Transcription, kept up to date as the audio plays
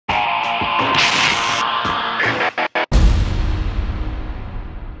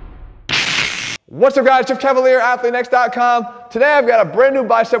What's up guys, Chip Cavaliere, AthleteNext.com. Today I've got a brand new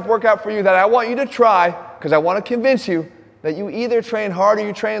bicep workout for you that I want you to try because I want to convince you that you either train hard or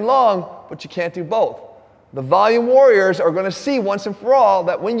you train long, but you can't do both. The volume warriors are going to see once and for all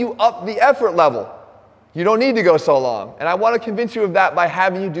that when you up the effort level, you don't need to go so long. And I want to convince you of that by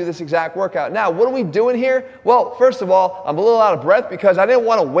having you do this exact workout. Now, what are we doing here? Well, first of all, I'm a little out of breath because I didn't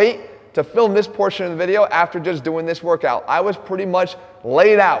want to wait to film this portion of the video after just doing this workout. I was pretty much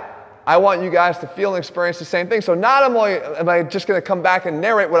laid out. I want you guys to feel and experience the same thing. So not only am I just going to come back and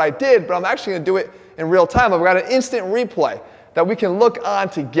narrate what I did, but I'm actually going to do it in real time. I've got an instant replay that we can look on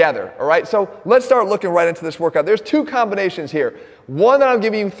together, all right? So let's start looking right into this workout. There's two combinations here. One that I'm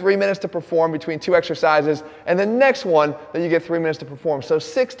giving you 3 minutes to perform between two exercises, and the next one that you get 3 minutes to perform. So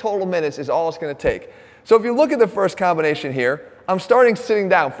 6 total minutes is all it's going to take. So if you look at the first combination here, I'm starting sitting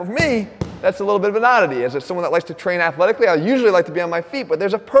down. For me, that's a little bit of an oddity. As someone that likes to train athletically, I usually like to be on my feet, but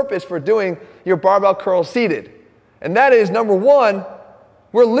there's a purpose for doing your barbell curls seated. And that is, number one,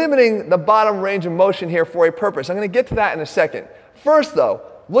 we're limiting the bottom range of motion here for a purpose. I'm going to get to that in a second. First though,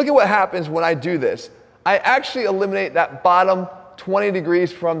 look at what happens when I do this. I actually eliminate that bottom 20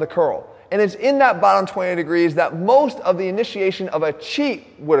 degrees from the curl. And it's in that bottom 20 degrees that most of the initiation of a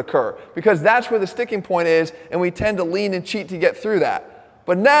cheat would occur, because that's where the sticking point is, and we tend to lean and cheat to get through that.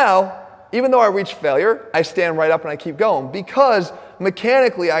 But now, even though I reach failure, I stand right up and I keep going, because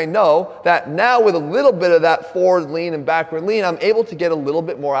mechanically I know that now with a little bit of that forward lean and backward lean, I'm able to get a little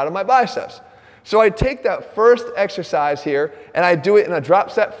bit more out of my biceps. So I take that first exercise here and I do it in a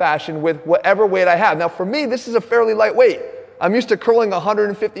drop set fashion with whatever weight I have. Now for me, this is a fairly light weight. I'm used to curling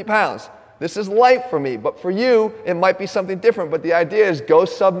 150 pounds. This is light for me, but for you, it might be something different. But the idea is go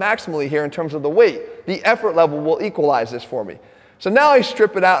sub-maximally here in terms of the weight. The effort level will equalize this for me. So now I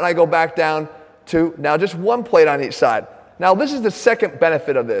strip it out and I go back down to now just one plate on each side. Now this is the second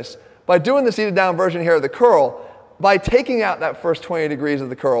benefit of this. By doing the seated down version here of the curl, by taking out that first 20 degrees of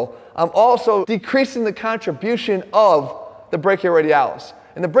the curl, I'm also decreasing the contribution of the brachioradialis.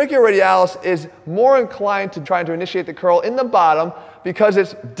 And the brachioradialis is more inclined to trying to initiate the curl in the bottom because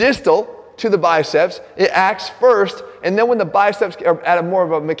it's distal to the biceps. It acts first, and then when the biceps are at a more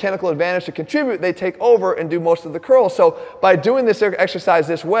of a mechanical advantage to contribute, they take over and do most of the curl. So by doing this exercise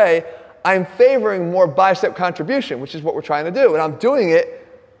this way, I'm favoring more bicep contribution, which is what we're trying to do. And I'm doing it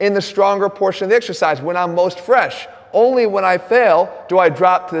in the stronger portion of the exercise when I'm most fresh. Only when I fail do I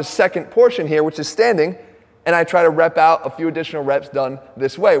drop to the second portion here, which is standing, and I try to rep out a few additional reps done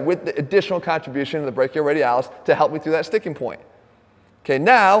this way with the additional contribution of the brachioradialis to help me through that sticking point. Okay,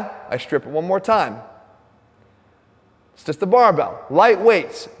 now I strip it one more time. It's just the barbell, light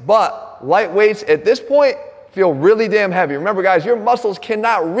weights, but light weights at this point feel really damn heavy. Remember guys, your muscles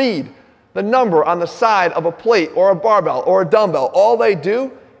cannot read the number on the side of a plate or a barbell or a dumbbell. All they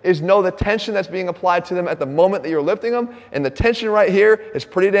do is know the tension that's being applied to them at the moment that you're lifting them, and the tension right here is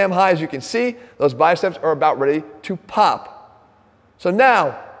pretty damn high. As you can see, those biceps are about ready to pop. So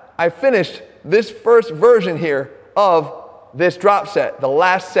now I finished this first version here of this drop set, the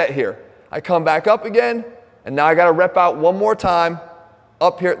last set here. I come back up again, and now I got to rep out one more time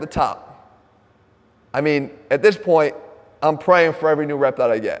up here at the top. I mean, at this point, I'm praying for every new rep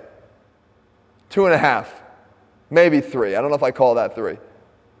that I get. 2.5, maybe 3. I don't know if I call that 3.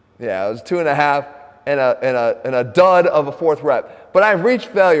 Yeah, it was 2.5 and a dud of a fourth rep. But I've reached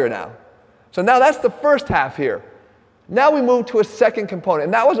failure now. So now that's the first half here. Now we move to a second component,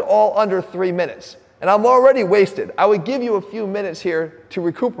 and that was all under 3 minutes. And I'm already wasted. I would give you a few minutes here to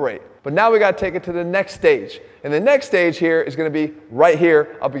recuperate. But now we got to take it to the next stage. And the next stage here is going to be right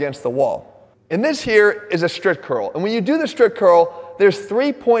here up against the wall. And this here is a strict curl. And when you do the strict curl, there's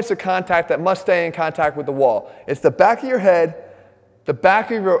 3 points of contact that must stay in contact with the wall. It's the back of your head, the back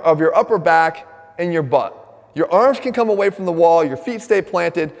of your upper back, and your butt. Your arms can come away from the wall, your feet stay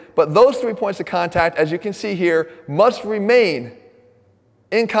planted, but those 3 points of contact, as you can see here, must remain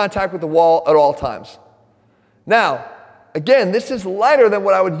in contact with the wall at all times. Now, again, this is lighter than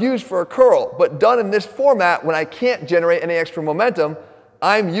what I would use for a curl, but done in this format, when I can't generate any extra momentum,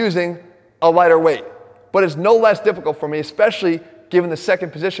 I'm using a lighter weight. But it's no less difficult for me, especially given the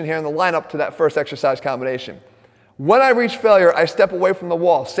second position here in the lineup to that first exercise combination. When I reach failure, I step away from the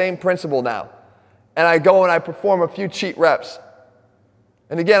wall, same principle now. And I go and I perform a few cheat reps.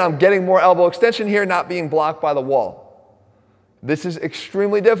 And again, I'm getting more elbow extension here, not being blocked by the wall. This is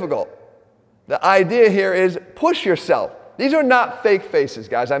extremely difficult. The idea here is push yourself. These are not fake faces,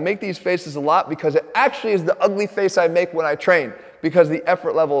 guys. I make these faces a lot because it actually is the ugly face I make when I train, because the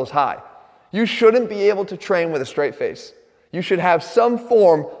effort level is high. You shouldn't be able to train with a straight face. You should have some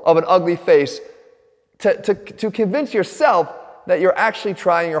form of an ugly face to convince yourself that you're actually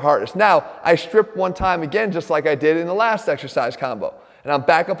trying your hardest. Now, I stripped one time again, just like I did in the last exercise combo. And I'm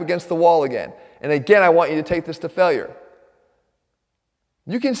back up against the wall again. And again, I want you to take this to failure.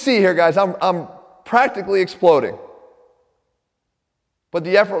 You can see here, guys, I'm practically exploding. But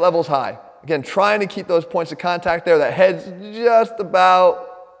the effort level's high. Again, trying to keep those points of contact there. That head's just about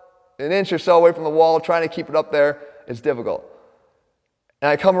an inch or so away from the wall. Trying to keep it up there is difficult. And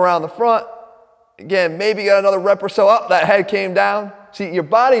I come around the front. Again, maybe got another rep or so up. That head came down. See, your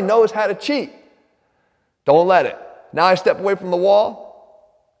body knows how to cheat. Don't let it. Now I step away from the wall.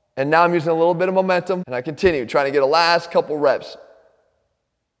 And now I'm using a little bit of momentum. And I continue trying to get a last couple reps.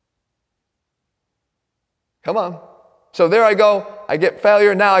 Come on. So there I go. I get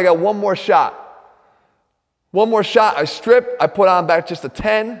failure. Now I got one more shot. One more shot. I strip. I put on back just a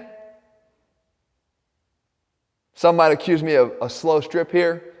 10. Some might accuse me of a slow strip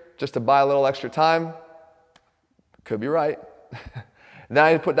here just to buy a little extra time. Could be right. Then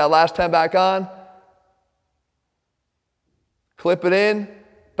I put that last 10 back on. Clip it in.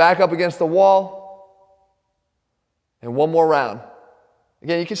 Back up against the wall. And one more round.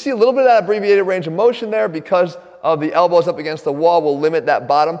 Again, you can see a little bit of that abbreviated range of motion there because of the elbows up against the wall will limit that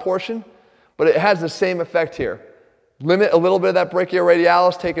bottom portion, but it has the same effect here. Limit a little bit of that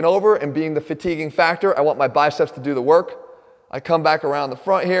brachioradialis taking over and being the fatiguing factor. I want my biceps to do the work. I come back around the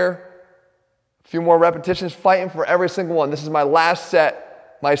front here. A few more repetitions, fighting for every single one. This is my last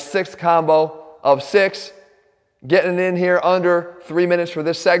set, my 6th combo of 6. Getting in here under 3 minutes for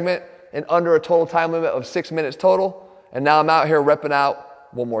this segment and under a total time limit of 6 minutes total. And now I'm out here repping out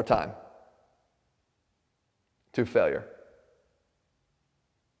one more time to failure.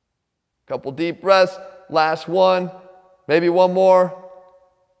 Couple deep breaths, last one, maybe one more,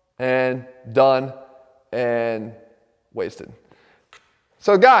 and done and wasted.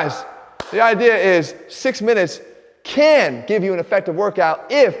 So guys, the idea is 6 minutes can give you an effective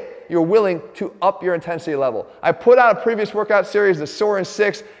workout if you're willing to up your intensity level. I put out a previous workout series, the Soarin'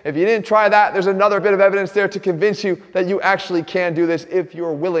 6. If you didn't try that, there's another bit of evidence there to convince you that you actually can do this if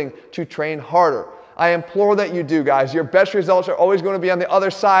you're willing to train harder. I implore that you do, guys. Your best results are always going to be on the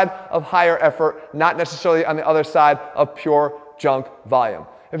other side of higher effort, not necessarily on the other side of pure junk volume.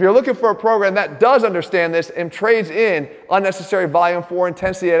 If you're looking for a program that does understand this and trades in unnecessary volume for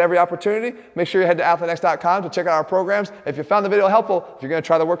intensity at every opportunity, make sure you head to athleanx.com to check out our programs. If you found the video helpful, if you're going to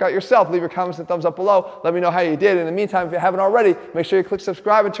try the workout yourself, leave your comments and thumbs up below. Let me know how you did. In the meantime, if you haven't already, make sure you click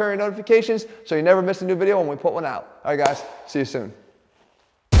subscribe and turn on your notifications so you never miss a new video when we put one out. All right, guys. See you soon.